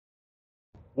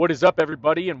What is up,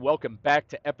 everybody, and welcome back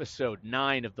to episode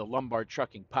 9 of the Lumbar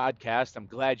Trucking Podcast. I'm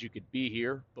glad you could be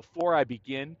here. Before I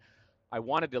begin, I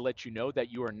wanted to let you know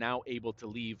that you are now able to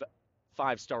leave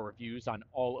 5-star reviews on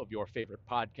all of your favorite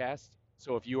podcasts.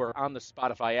 So if you are on the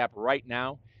Spotify app right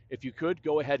now, if you could,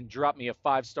 go ahead and drop me a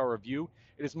 5-star review.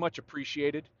 It is much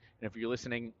appreciated. And if you're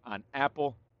listening on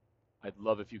Apple, I'd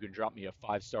love if you can drop me a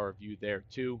 5-star review there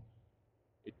too.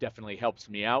 It definitely helps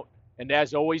me out. And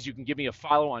as always, you can give me a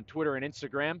follow on Twitter and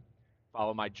Instagram.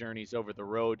 Follow my journeys over the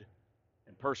road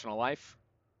and personal life,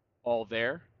 all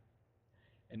there.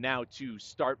 And now to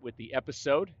start with the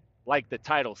episode. Like the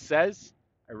title says,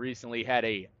 I recently had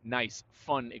a nice,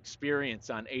 fun experience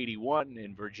on 81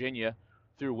 in Virginia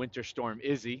through Winter Storm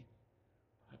Izzy.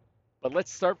 But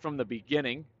let's start from the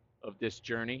beginning of this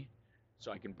journey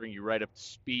so I can bring you right up to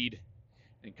speed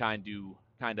and kind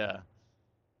of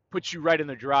put you right in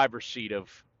the driver's seat of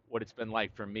what it's been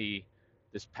like for me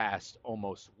this past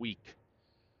almost week.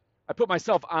 I put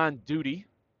myself on duty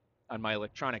on my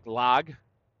electronic log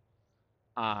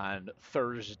on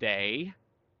Thursday,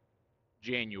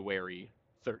 January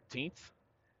 13th.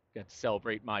 Got to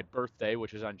celebrate my birthday,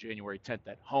 which is on January 10th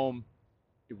at home.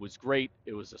 It was great.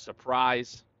 It was a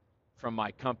surprise from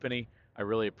my company. I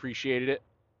really appreciated it.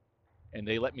 And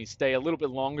they let me stay a little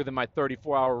bit longer than my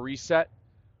 34-hour reset,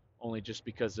 only just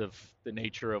because of the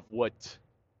nature of what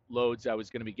loads I was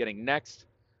going to be getting next.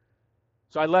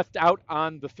 So I left out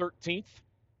on the 13th.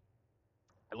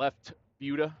 I left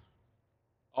Buda,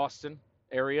 Austin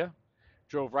area,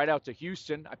 drove right out to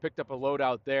Houston. I picked up a load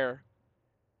out there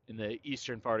in the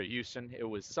eastern part of Houston. It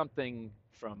was something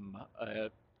from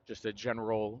just a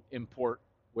general import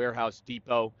warehouse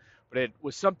depot, but it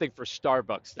was something for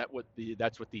Starbucks.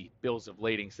 That's what the bills of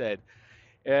lading said.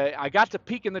 I got to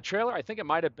peek in the trailer. I think it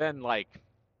might have been like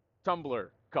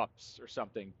tumbler cups or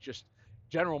something, just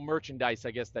general merchandise,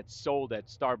 I guess, that's sold at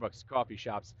Starbucks coffee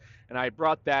shops. And I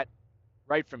brought that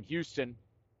right from Houston,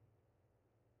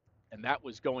 and that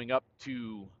was going up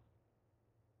to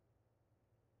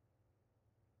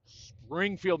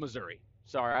Springfield, Missouri.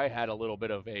 Sorry, I had a little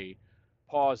bit of a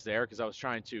pause there because I was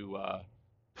trying to.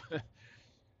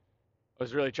 I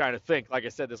was really trying to think. Like I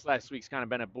said, this last week's kind of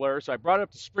been a blur. So I brought it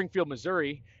up to Springfield,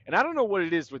 Missouri, and I don't know what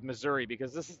it is with Missouri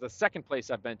because this is the second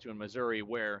place I've been to in Missouri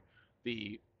where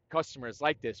the customer is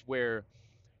like this, where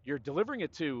you're delivering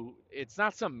it to. It's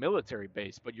not some military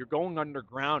base, but you're going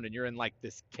underground and you're in like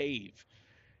this cave.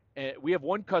 And we have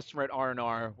one customer at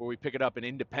R&R where we pick it up in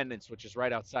Independence, which is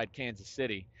right outside Kansas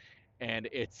City, and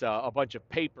it's a bunch of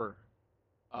paper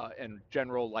and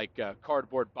general like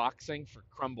cardboard boxing for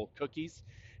crumble cookies,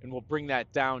 and we'll bring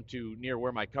that down to near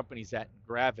where my company's at and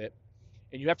grab it.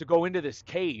 And you have to go into this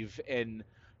cave, and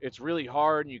it's really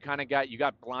hard. And you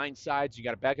got blind sides. You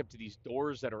got to back up to these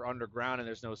doors that are underground, and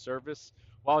there's no service.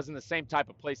 Well, I was in the same type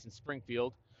of place in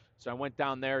Springfield, so I went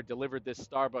down there, delivered this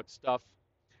Starbucks stuff,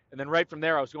 and then right from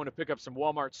there, I was going to pick up some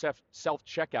Walmart self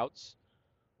checkouts,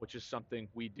 which is something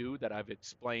we do that I've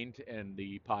explained in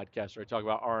the podcast where I talk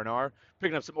about R&R.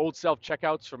 Picking up some old self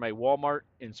checkouts from a Walmart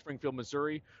in Springfield,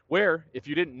 Missouri, where, if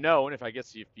you didn't know, and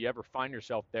if you ever find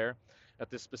yourself there at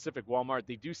this specific Walmart,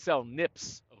 they do sell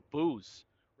nips of booze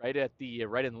right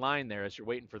in line there as you're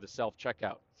waiting for the self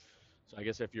checkout. So I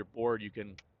guess if you're bored, you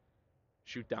can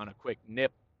shoot down a quick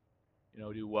nip,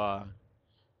 to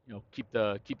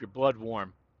keep your blood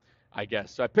warm, I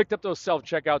guess. So I picked up those self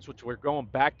checkouts, which were going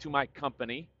back to my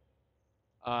company,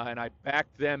 and I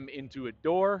backed them into a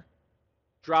door,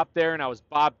 dropped there, and I was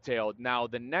bobtailed. Now,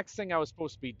 the next thing I was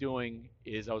supposed to be doing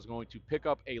is I was going to pick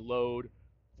up a load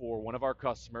for one of our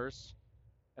customers.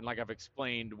 And like I've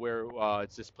explained, where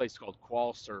it's this place called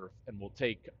QualSurf, and we'll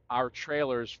take our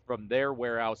trailers from their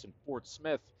warehouse in Fort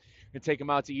Smith and take them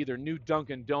out to either New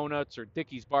Dunkin' Donuts or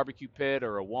Dickey's Barbecue Pit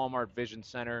or a Walmart Vision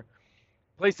Center.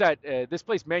 This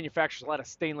place manufactures a lot of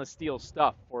stainless steel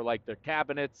stuff for like the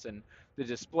cabinets and the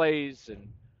displays,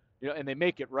 and they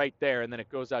make it right there, and then it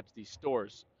goes out to these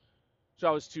stores. So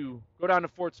I was to go down to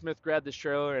Fort Smith, grab this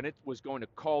trailer, and it was going to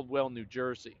Caldwell, New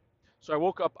Jersey. So I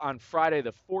woke up on Friday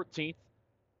the 14th,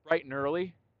 bright and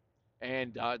early,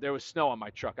 and there was snow on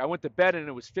my truck. I went to bed and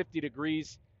it was 50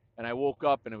 degrees, and I woke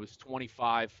up and it was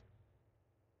 25,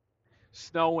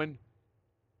 snowing,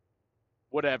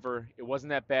 whatever. It wasn't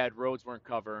that bad. Roads weren't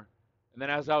covered. And then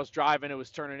as I was driving, it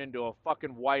was turning into a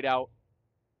fucking whiteout.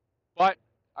 But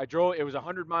I drove. It was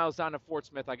 100 miles down to Fort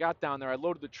Smith. I got down there. I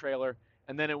loaded the trailer,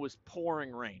 and then it was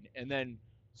pouring rain. And then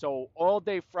so all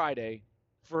day Friday,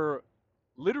 for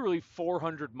literally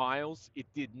 400 miles, it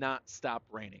did not stop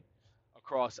raining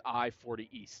across I-40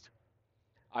 East.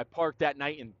 I parked that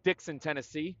night in Dixon,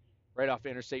 Tennessee, right off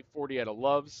Interstate 40 at a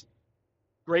Love's.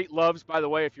 Great Loves, by the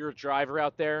way, if you're a driver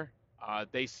out there,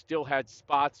 they still had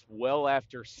spots well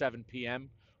after 7 p.m.,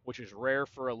 which is rare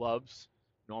for a Loves.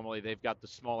 Normally, they've got the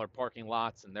smaller parking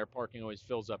lots, and their parking always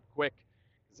fills up quick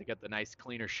because they got the nice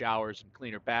cleaner showers and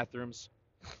cleaner bathrooms.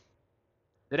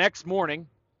 The next morning,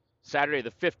 Saturday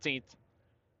the 15th,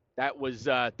 that was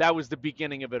the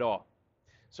beginning of it all.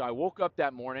 So I woke up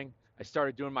that morning. I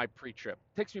started doing my pre-trip.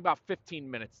 It takes me about 15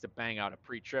 minutes to bang out a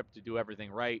pre-trip to do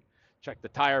everything right. Check the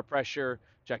tire pressure,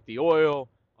 check the oil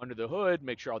under the hood,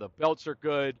 make sure all the belts are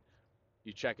good.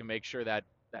 You check and make sure that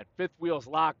that fifth wheel's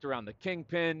locked around the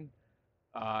kingpin.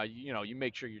 You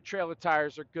make sure your trailer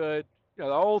tires are good. The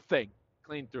whole thing.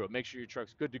 Clean through it. Make sure your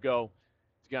truck's good to go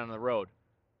to get on the road.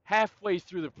 Halfway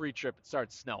through the pre-trip, it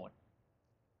starts snowing.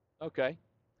 Okay.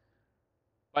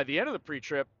 By the end of the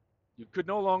pre-trip, you could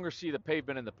no longer see the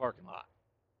pavement in the parking lot.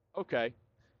 Okay.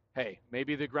 Hey,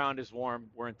 maybe the ground is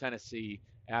warm. We're in Tennessee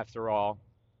after all.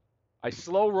 I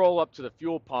slow roll up to the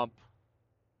fuel pump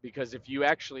because if you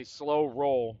actually slow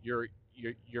roll, your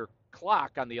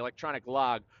clock on the electronic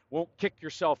log won't kick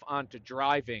yourself onto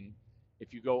driving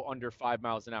if you go under 5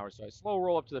 miles an hour. So I slow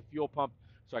roll up to the fuel pump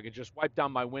so I could just wipe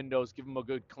down my windows, give them a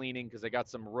good cleaning because I got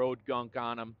some road gunk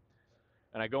on them.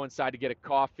 And I go inside to get a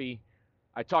coffee.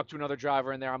 I talked to another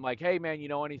driver in there. I'm like, hey, man, you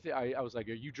know anything? I was like,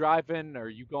 are you driving? Are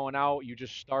you going out? Are you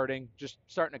just starting? Just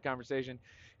starting a conversation.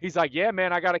 He's like, yeah,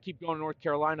 man, I got to keep going to North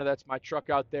Carolina. That's my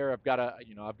truck out there. I've got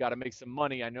to make some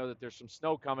money. I know that there's some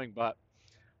snow coming, but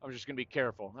I'm just going to be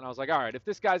careful. And I was like, all right, if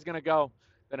this guy's going to go,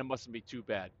 then it mustn't be too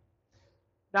bad.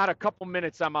 Not a couple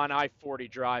minutes, I'm on I-40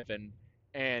 driving,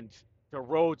 and the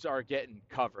roads are getting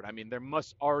covered. I mean, there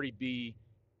must already be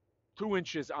 2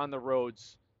 inches on the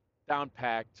roads down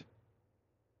packed,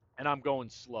 and I'm going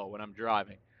slow when I'm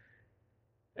driving.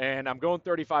 And I'm going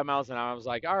 35 miles an hour. I was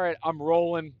like, all right, I'm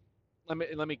rolling.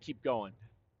 Let me keep going.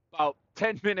 About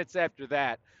 10 minutes after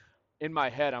that, in my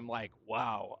head, I'm like,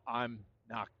 wow, I'm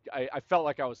not. I felt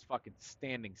like I was fucking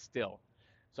standing still.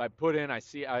 So I put in.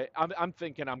 I'm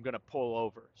thinking I'm gonna pull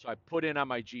over. So I put in on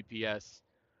my GPS.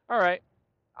 All right,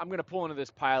 I'm gonna pull into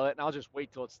this pilot, and I'll just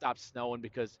wait till it stops snowing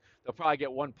because they'll probably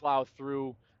get one plow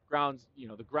through.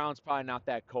 The ground's probably not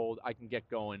that cold. I can get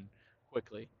going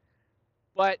quickly.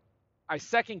 But I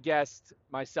second guessed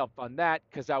myself on that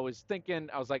because I was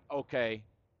like, okay,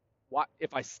 what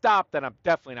if I stop? Then I'm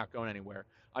definitely not going anywhere.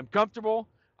 I'm comfortable.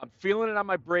 I'm feeling it on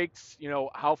my brakes.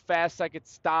 How fast I could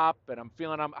stop, and I'm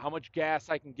feeling how much gas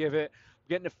I can give it. I'm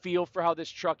getting a feel for how this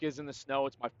truck is in the snow.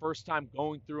 It's my first time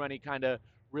going through any kind of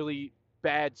really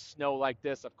bad snow like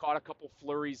this. I've caught a couple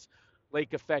flurries,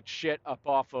 lake effect shit up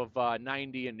off of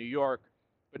 90 in New York,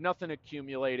 but nothing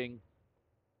accumulating.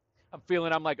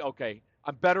 I'm like, okay,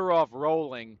 I'm better off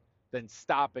rolling than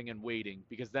stopping and waiting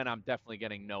because then I'm definitely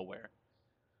getting nowhere.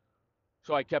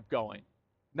 So I kept going.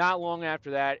 Not long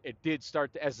after that, it did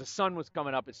start as the sun was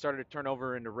coming up, it started to turn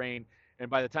over into rain. And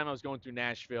by the time I was going through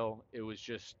Nashville, it was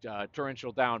just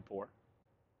torrential downpour,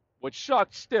 which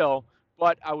sucked still,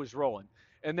 but I was rolling.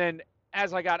 And then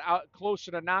as I got out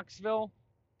closer to Knoxville,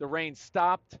 the rain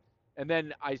stopped, and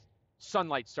then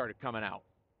sunlight started coming out.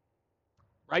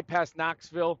 Right past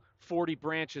Knoxville, 40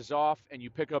 branches off, and you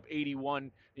pick up 81,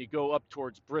 and you go up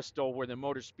towards Bristol where the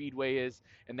Motor Speedway is,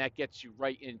 and that gets you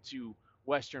right into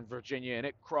Western Virginia, and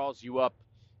it crawls you up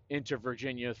into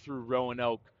Virginia through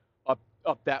Roanoke,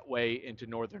 up that way into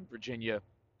Northern Virginia.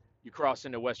 You cross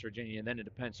into West Virginia and then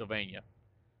into Pennsylvania.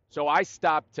 So I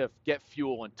stopped to get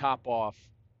fuel and top off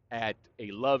at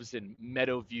a Love's in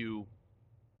Meadowview,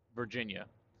 Virginia.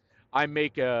 I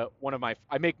make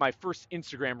my first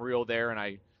Instagram reel there, and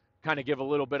I kind of give a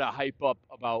little bit of hype up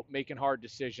about making hard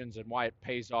decisions and why it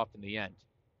pays off in the end.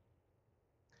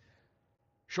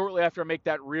 Shortly after I make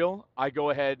that reel, I go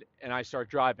ahead and I start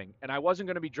driving. And I wasn't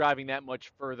going to be driving that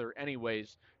much further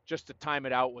anyways, just to time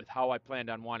it out with how I planned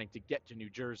on wanting to get to New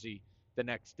Jersey the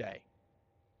next day.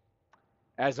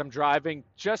 As I'm driving,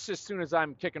 just as soon as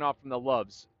I'm kicking off from the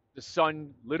Loves, the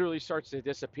sun literally starts to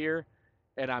disappear,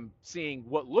 and I'm seeing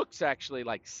what looks actually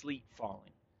like sleet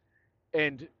falling.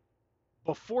 And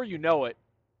before you know it,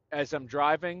 as I'm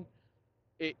driving,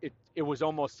 it was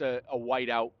almost a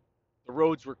whiteout. The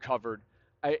roads were covered.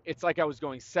 It's like I was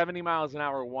going 70 miles an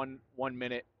hour one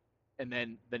minute, and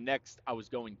then the next I was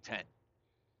going 10.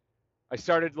 I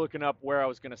started looking up where I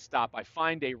was going to stop. I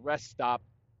find a rest stop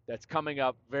that's coming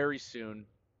up very soon.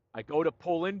 I go to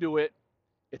pull into it.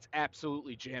 It's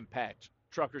absolutely jam-packed.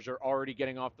 Truckers are already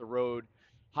getting off the road.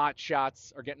 Hot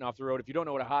shots are getting off the road. If you don't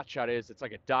know what a hot shot is, it's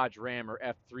like a Dodge Ram or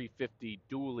F-350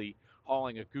 dually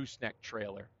hauling a gooseneck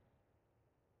trailer.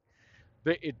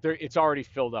 It's already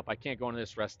filled up. I can't go into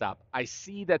this rest stop. I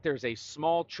see that there's a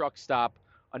small truck stop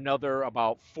another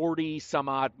about 40 some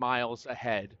odd miles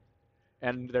ahead.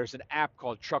 And there's an app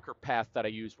called Trucker Path that I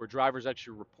use where drivers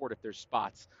actually report if there's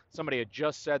spots. Somebody had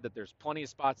just said that there's plenty of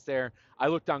spots there. I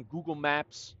looked on Google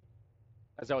Maps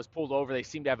as I was pulled over. They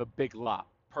seem to have a big lot.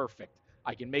 Perfect.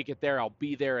 I can make it there. I'll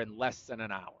be there in less than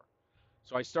an hour.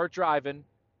 So I start driving,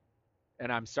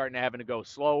 and I'm starting to having to go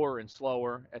slower and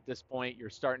slower. At this point, you're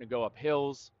starting to go up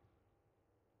hills,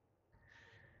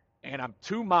 and I'm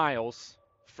 2 miles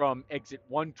from exit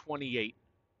 128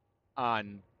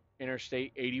 on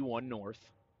Interstate 81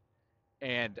 North.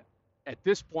 And at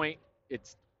this point,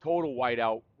 it's total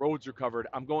whiteout. Roads are covered.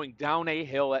 I'm going down a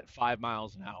hill at 5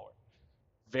 miles an hour.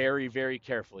 Very, very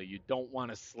carefully. You don't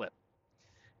want to slip.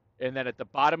 And then at the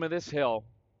bottom of this hill,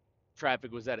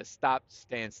 traffic was at a stop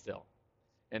standstill.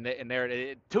 And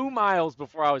there, 2 miles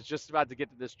before I was just about to get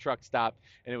to this truck stop,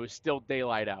 and it was still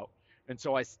daylight out. And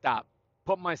so I stopped,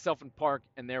 put myself in park,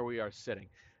 and there we are sitting.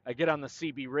 I get on the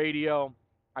CB radio.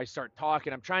 I start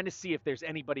talking. I'm trying to see if there's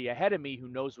anybody ahead of me who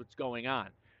knows what's going on.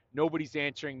 Nobody's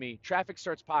answering me. Traffic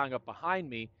starts piling up behind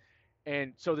me.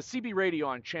 And so the CB radio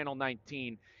on channel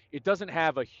 19, it doesn't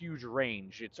have a huge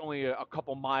range. It's only a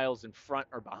couple miles in front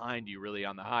or behind you, really,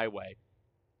 on the highway,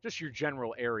 just your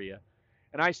general area.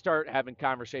 And I start having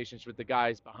conversations with the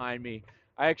guys behind me.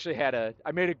 I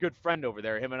made a good friend over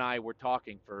there. Him and I were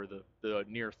talking for the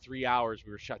near 3 hours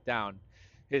we were shut down.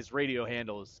 His radio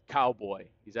handle is Cowboy.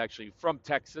 He's actually from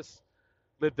Texas,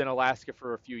 lived in Alaska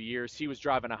for a few years. He was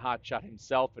driving a hot shot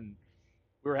himself, and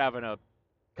we were having a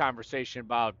conversation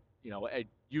about,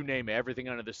 you name it, everything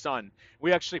under the sun.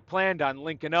 We actually planned on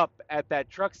linking up at that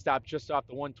truck stop just off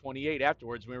the 128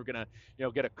 afterwards. We were gonna,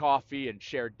 get a coffee and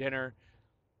share dinner.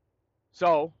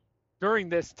 So during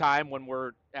this time when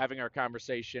we're having our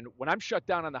conversation, when I'm shut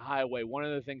down on the highway, one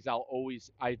of the things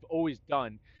I've always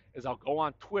done is I'll go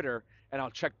on Twitter and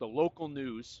I'll check the local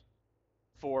news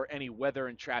for any weather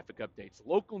and traffic updates.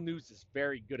 Local news is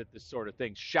very good at this sort of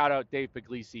thing. Shout out Dave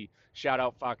Puglisi, shout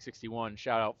out Fox 61,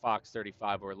 shout out Fox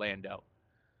 35 Orlando.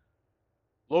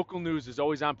 Local news is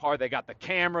always on par. They got the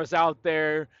cameras out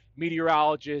there,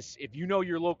 meteorologists. If you know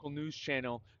your local news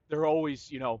channel, they're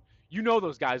always,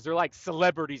 those guys. They're like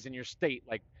celebrities in your state.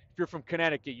 Like if you're from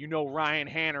Connecticut, you know Ryan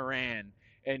Hannaran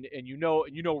and you know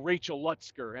Rachel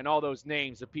Lutzker and all those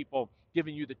names of people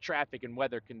giving you the traffic and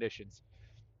weather conditions.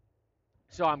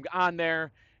 So I'm on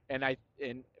there, and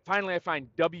finally I find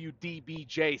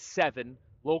WDBJ7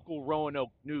 local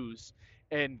Roanoke News,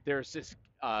 and there's this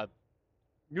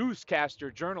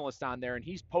newscaster journalist on there, and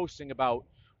he's posting about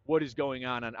what is going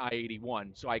on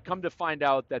I-81. So I come to find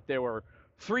out that there were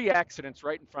 3 accidents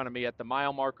right in front of me at the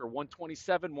mile marker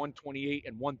 127, 128,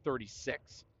 and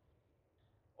 136,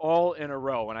 all in a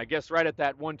row. And I guess right at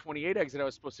that 128 exit I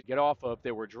was supposed to get off of,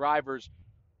 there were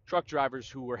truck drivers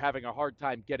who were having a hard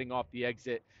time getting off the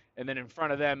exit. And then in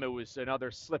front of them, it was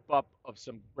another slip up of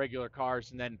some regular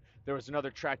cars. And then there was another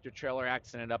tractor trailer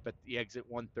accident up at the exit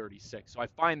 136. So I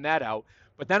find that out.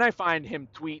 But then I find him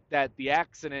tweet that the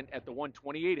accident at the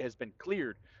 128 has been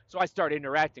cleared. So I start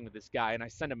interacting with this guy and I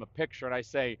send him a picture and I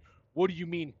say, "What do you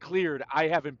mean cleared? I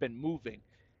haven't been moving."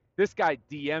 This guy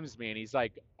DMs me and he's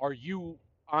like, "Are you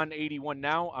on 81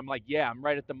 now?" I'm like, "Yeah, I'm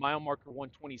right at the mile marker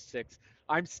 126.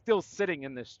 I'm still sitting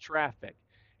in this traffic."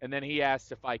 And then he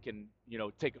asked if I can,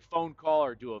 take a phone call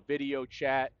or do a video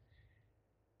chat.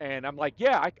 And I'm like,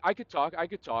 "Yeah, I could talk. I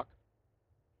could talk."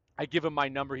 I give him my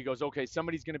number. He goes, "Okay,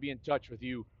 somebody's going to be in touch with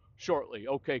you shortly."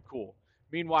 Okay, cool.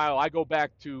 Meanwhile, I go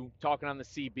back to talking on the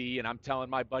CB and I'm telling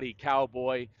my buddy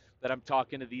Cowboy that I'm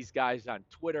talking to these guys on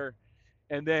Twitter.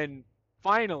 And then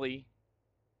finally,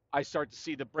 I start to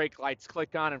see the brake lights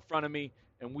click on in front of me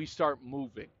and we start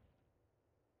moving.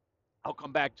 I'll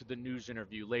come back to the news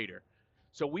interview later.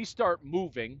 So we start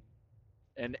moving,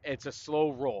 and it's a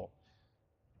slow roll.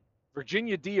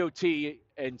 Virginia DOT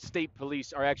and state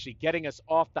police are actually getting us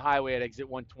off the highway at exit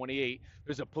 128.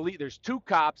 There's 2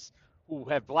 cops who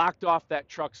have blocked off that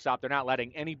truck stop. They're not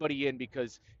letting anybody in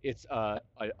because it's an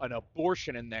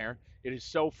abortion in there. It is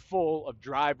so full of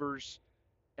drivers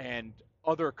and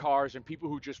other cars and people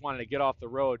who just wanted to get off the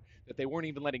road that they weren't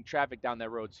even letting traffic down that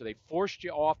road. So they forced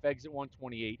you off exit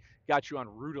 128, got you on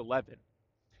Route 11.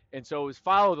 And so it was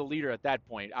follow the leader at that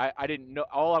point. I didn't know.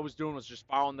 All I was doing was just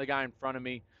following the guy in front of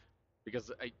me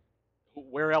because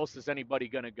where else is anybody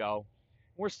going to go?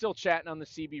 We're still chatting on the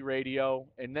CB radio,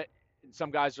 and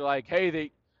some guys are like, "Hey,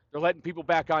 they're letting people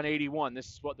back on 81. This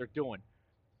is what they're doing."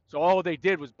 So all they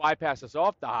did was bypass us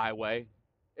off the highway,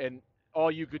 and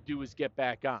all you could do was get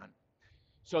back on.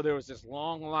 So there was this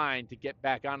long line to get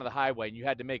back onto the highway, and you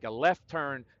had to make a left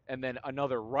turn and then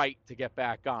another right to get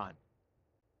back on.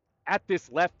 at this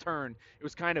left turn, it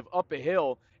was kind of up a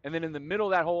hill, and then in the middle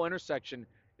of that whole intersection,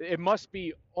 it must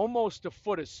be almost a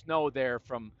foot of snow there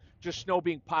from just snow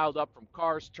being piled up from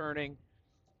cars turning.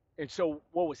 And so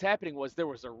what was happening was there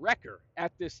was a wrecker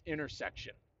at this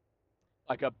intersection,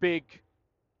 like a big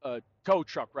tow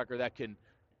truck wrecker that can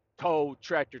tow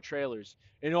tractor trailers.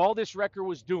 And all this wrecker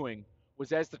was doing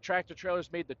was as the tractor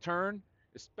trailers made the turn,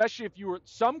 especially if you were,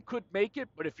 some could make it,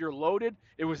 but if you're loaded,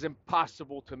 it was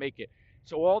impossible to make it.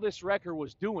 So all this wrecker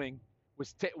was doing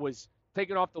was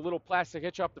taking off the little plastic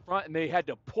hitch off the front, and they had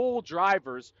to pull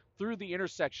drivers through the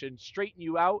intersection, straighten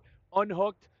you out,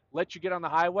 unhooked, let you get on the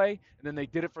highway, and then they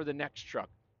did it for the next truck.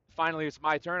 Finally, it's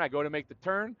my turn. I go to make the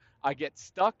turn. I get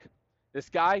stuck. This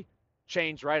guy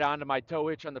chains right onto my tow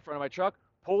hitch on the front of my truck,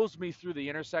 pulls me through the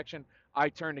intersection. I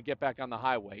turn to get back on the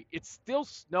highway. It's still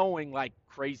snowing like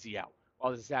crazy out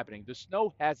while this is happening. The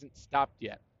snow hasn't stopped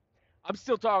yet. I'm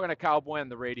still talking to Cowboy on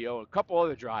the radio, a couple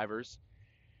other drivers,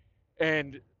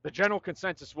 and the general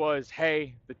consensus was,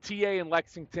 hey, the TA in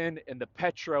Lexington and the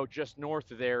Petro just north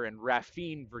of there in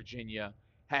Raffine, Virginia,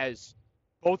 has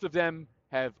both of them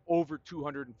have over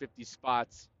 250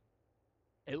 spots.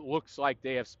 It looks like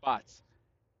they have spots.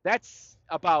 That's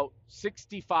about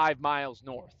 65 miles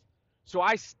north. So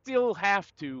I still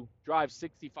have to drive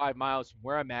 65 miles from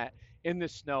where I'm at in the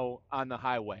snow on the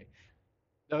highway.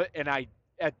 And I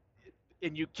at,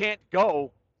 and you can't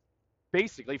go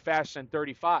basically faster than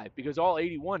 35 because all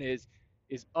 81 is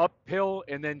uphill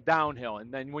and then downhill.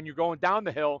 And then when you're going down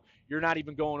the hill, you're not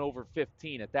even going over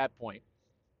 15 at that point.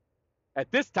 At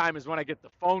this time is when I get the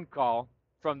phone call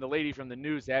from the lady from the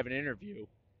news to have an interview,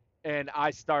 and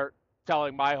I start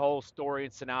telling my whole story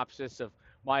and synopsis of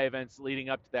my events leading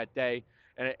up to that day.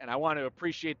 And I want to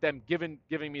appreciate them giving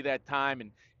me that time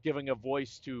and giving a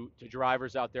voice to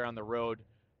drivers out there on the road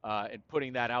and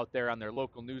putting that out there on their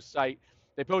local news site.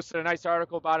 They posted a nice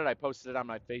article about it. I posted it on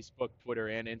my Facebook, Twitter,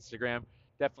 and Instagram.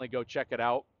 Definitely go check it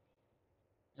out.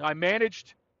 Now, I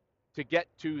managed to get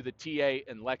to the TA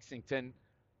in Lexington.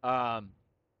 Um,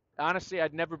 Honestly,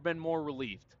 I'd never been more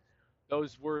relieved.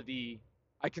 Those were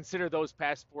I consider those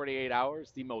past 48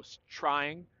 hours the most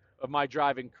trying of my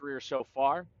driving career so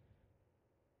far.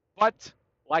 But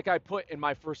like I put in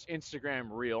my first Instagram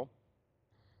reel,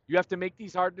 you have to make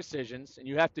these hard decisions and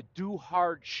you have to do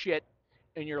hard shit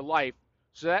in your life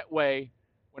so that way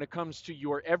when it comes to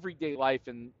your everyday life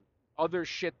and other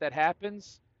shit that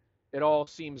happens, it all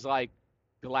seems like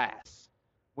glass.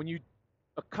 When you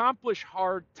accomplish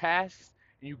hard tasks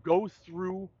and you go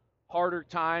through harder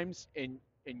times and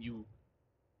you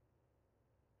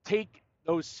take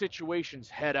those situations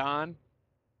head on,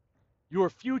 your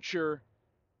future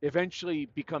eventually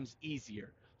becomes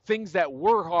easier. Things that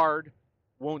were hard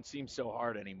won't seem so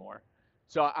hard anymore.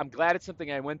 So I'm glad it's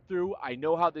something I went through. I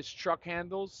know how this truck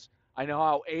handles. I know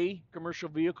how a commercial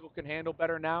vehicle can handle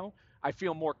better now. I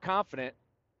feel more confident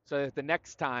so that the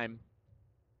next time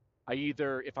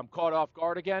if I'm caught off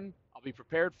guard again, I'll be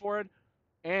prepared for it.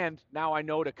 And now I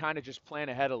know to kind of just plan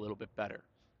ahead a little bit better.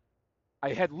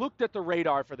 I had looked at the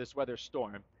radar for this weather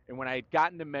storm, and when I had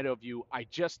gotten to Meadowview, I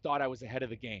just thought I was ahead of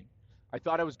the game. I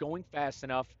thought I was going fast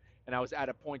enough, and I was at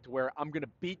a point where I'm going to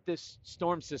beat this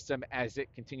storm system as it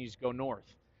continues to go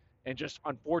north. And just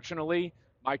unfortunately,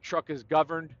 my truck is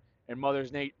governed, and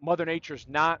Mother Nature's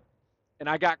not, and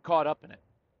I got caught up in it.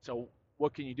 So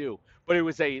what can you do? But it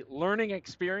was a learning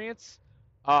experience.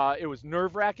 It was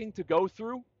nerve-wracking to go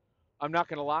through. I'm not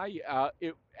going to lie.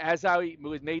 As I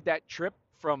made that trip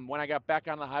from when I got back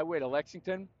on the highway to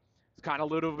Lexington,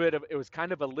 it was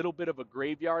kind of a little bit of a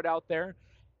graveyard out there.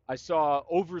 I saw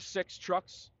over 6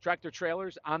 trucks, tractor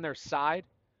trailers on their side.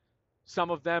 Some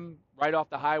of them right off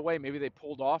the highway. Maybe they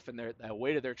pulled off and the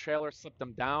weight of their trailer slipped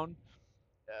them down.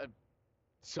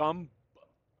 Some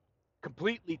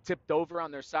completely tipped over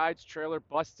on their sides, trailer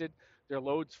busted, their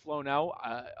loads flown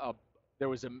out. There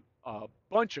was a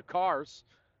bunch of cars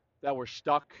that were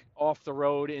stuck off the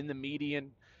road in the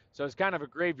median. So it's kind of a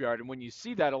graveyard. And when you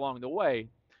see that along the way,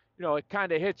 it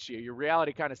kind of hits you. Your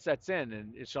reality kind of sets in,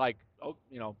 and it's like, oh,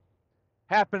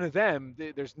 happened to them.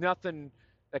 There's nothing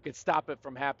that could stop it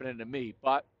from happening to me.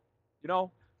 But,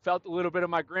 felt a little bit of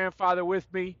my grandfather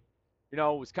with me.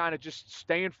 Was kind of just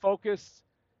staying focused,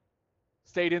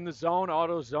 stayed in the zone,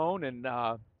 auto zone, and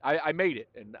I made it,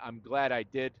 and I'm glad I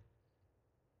did.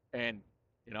 And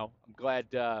I'm glad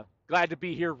to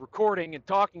be here recording and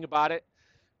talking about it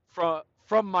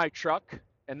from my truck,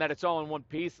 and that it's all in one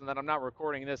piece, and that I'm not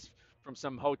recording this from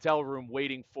some hotel room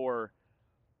waiting for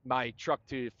my truck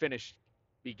to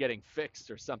be getting fixed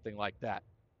or something like that.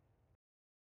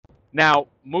 Now,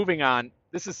 moving on,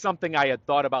 This is something I had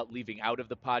thought about leaving out of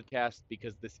the podcast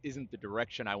because this isn't the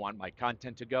direction I want my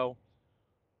content to go.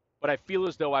 But I feel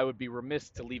as though I would be remiss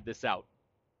to leave this out.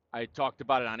 I talked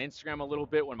about it on Instagram a little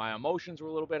bit when my emotions were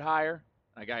a little bit higher.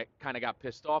 I kind of got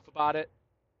pissed off about it.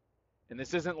 And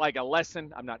this isn't like a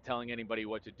lesson. I'm not telling anybody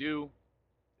what to do.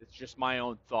 It's just my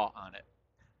own thought on it.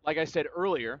 Like I said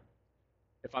earlier,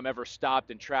 if I'm ever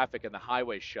stopped in traffic and the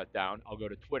highway's shut down, I'll go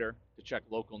to Twitter to check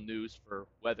local news for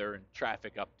weather and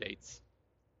traffic updates.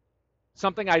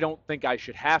 Something I don't think I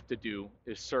should have to do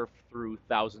is surf through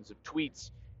thousands of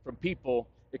tweets from people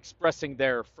expressing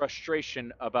their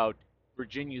frustration about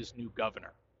Virginia's new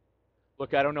governor.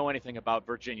 Look, I don't know anything about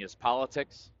Virginia's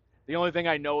politics. The only thing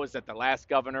I know is that the last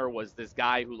governor was this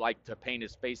guy who liked to paint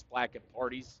his face black at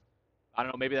parties. I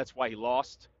don't know, maybe that's why he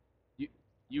lost. You,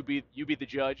 you be the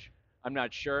judge. I'm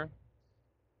not sure.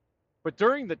 But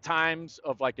during the times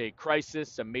of like a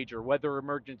crisis, a major weather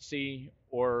emergency,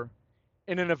 or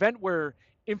in an event where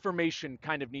information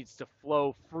kind of needs to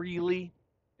flow freely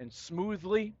and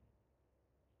smoothly,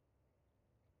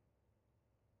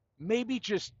 maybe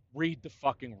just read the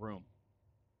fucking room.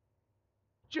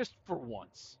 Just for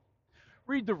once.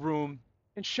 Read the room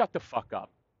and shut the fuck up.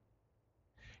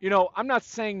 I'm not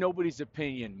saying nobody's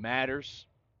opinion matters.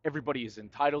 Everybody is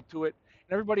entitled to it,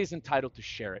 and everybody is entitled to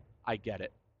share it. I get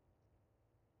it.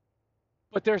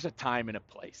 But there's a time and a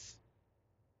place.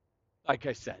 Like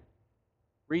I said,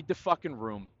 read the fucking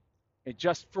room and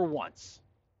just for once,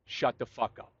 shut the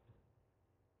fuck up.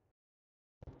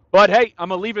 But hey, I'm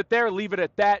going to leave it there, leave it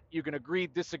at that. You can agree,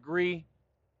 disagree,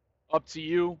 up to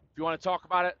you. If you want to talk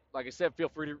about it, like I said, feel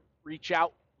free to reach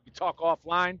out. We can talk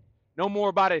offline. No more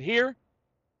about it here.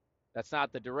 That's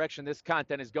not the direction this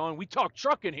content is going. We talk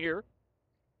trucking here.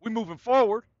 We're moving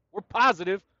forward. We're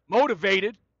positive,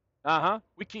 motivated.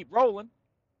 We keep rolling.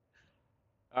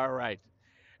 All right.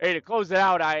 Hey, to close it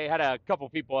out, I had a couple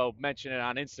people mention it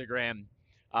on Instagram.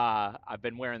 I've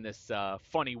been wearing this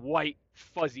funny white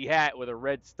fuzzy hat with a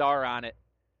red star on it.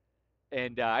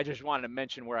 And I just wanted to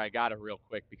mention where I got it real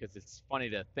quick because it's funny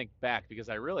to think back because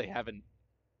I really haven't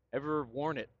ever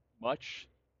worn it much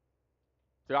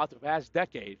throughout the past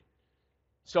decade.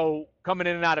 So coming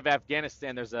in and out of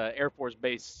Afghanistan, there's an Air Force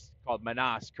base called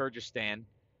Manas, Kyrgyzstan,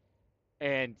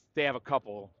 and they have a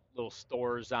couple little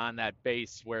stores on that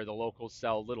base where the locals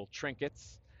sell little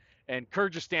trinkets. And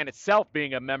Kyrgyzstan itself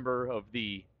being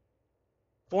a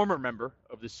former member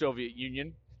of the Soviet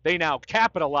Union, they now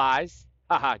capitalize.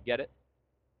 Haha, get it?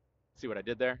 See what I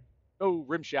did there? Oh,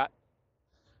 rim shot.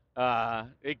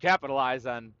 They capitalize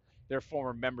on their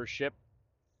former membership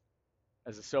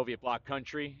as a Soviet bloc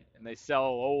country, and they sell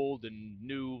old and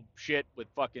new shit with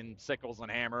fucking sickles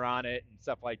and hammer on it and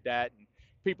stuff like that. And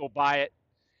people buy it.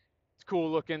 It's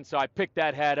cool looking, so I picked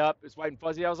that hat up. It's white and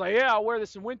fuzzy. I was like, yeah, I'll wear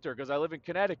this in winter because I live in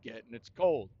Connecticut and it's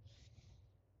cold.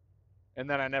 And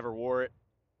then I never wore it,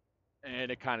 and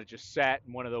it kind of just sat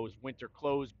in one of those winter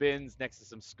clothes bins next to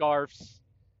some scarves.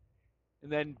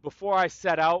 And then before I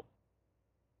set out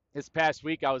this past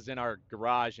week, I was in our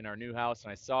garage in our new house,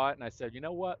 and I saw it, and I said, you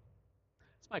know what?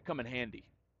 This might come in handy.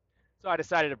 So I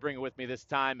decided to bring it with me this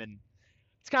time, and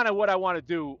it's kind of what I want to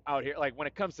do out here. Like when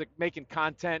it comes to making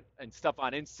content and stuff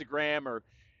on Instagram, or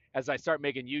as I start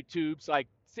making YouTubes, like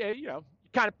say, you're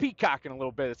kind of peacocking a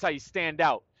little bit. That's how you stand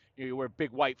out. You wear a big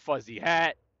white fuzzy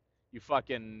hat. You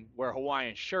fucking wear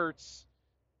Hawaiian shirts.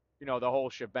 The whole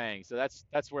shebang. So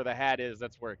that's where the hat is.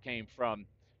 That's where it came from.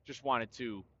 Just wanted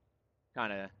to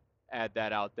kind of add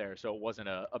that out there so it wasn't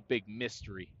a big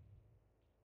mystery.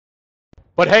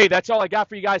 But hey, that's all I got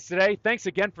for you guys today. Thanks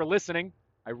again for listening.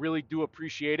 I really do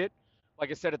appreciate it.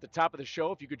 Like I said at the top of the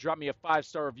show, if you could drop me a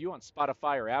 5-star review on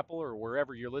Spotify or Apple or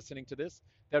wherever you're listening to this,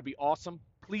 that'd be awesome.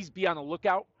 Please be on the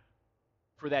lookout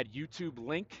for that YouTube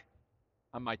link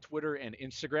on my Twitter and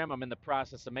Instagram. I'm in the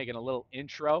process of making a little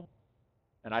intro,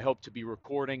 and I hope to be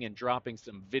recording and dropping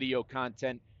some video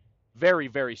content very,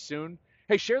 very soon.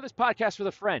 Hey, share this podcast with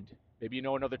a friend. Maybe you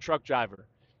know another truck driver.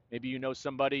 Maybe you know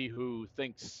somebody who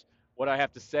thinks what I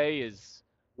have to say is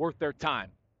worth their time.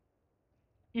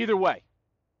 Either way,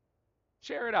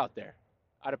 share it out there.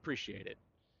 I'd appreciate it.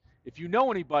 If you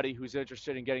know anybody who's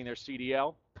interested in getting their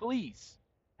CDL, please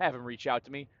have them reach out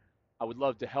to me. I would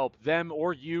love to help them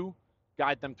or you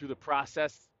guide them through the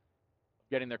process of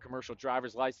getting their commercial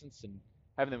driver's license and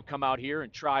having them come out here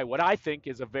and try what I think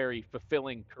is a very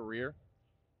fulfilling career.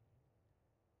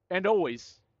 And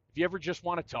always, if you ever just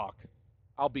want to talk,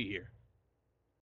 I'll be here.